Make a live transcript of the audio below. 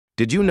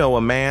Did you know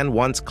a man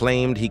once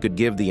claimed he could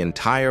give the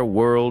entire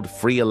world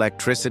free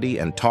electricity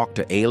and talk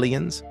to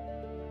aliens?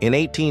 In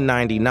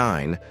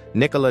 1899,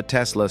 Nikola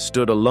Tesla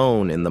stood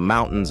alone in the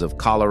mountains of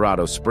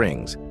Colorado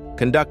Springs,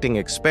 conducting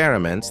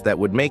experiments that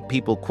would make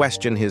people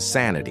question his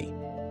sanity.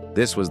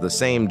 This was the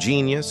same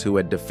genius who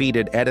had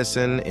defeated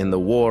Edison in the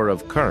War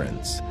of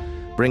Currents,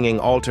 bringing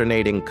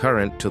alternating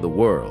current to the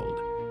world.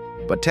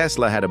 But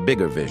Tesla had a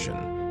bigger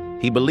vision.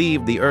 He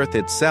believed the Earth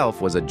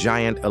itself was a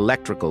giant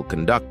electrical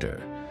conductor.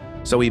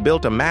 So he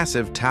built a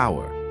massive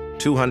tower,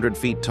 200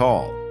 feet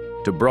tall,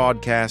 to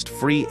broadcast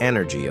free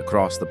energy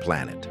across the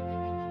planet.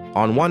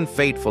 On one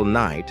fateful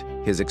night,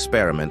 his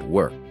experiment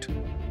worked.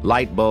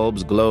 Light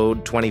bulbs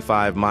glowed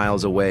 25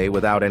 miles away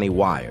without any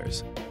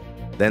wires.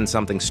 Then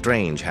something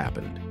strange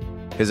happened.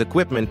 His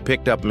equipment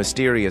picked up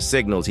mysterious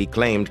signals he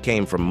claimed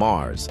came from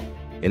Mars.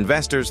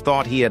 Investors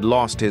thought he had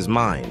lost his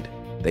mind.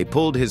 They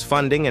pulled his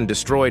funding and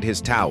destroyed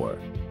his tower.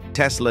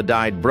 Tesla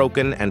died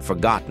broken and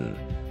forgotten.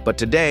 But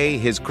today,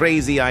 his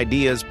crazy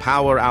ideas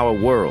power our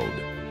world.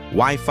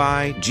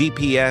 Wi-Fi,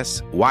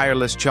 GPS,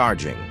 wireless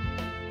charging.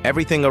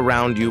 Everything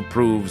around you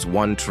proves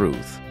one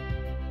truth.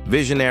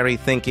 Visionary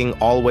thinking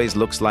always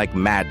looks like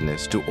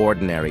madness to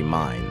ordinary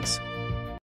minds.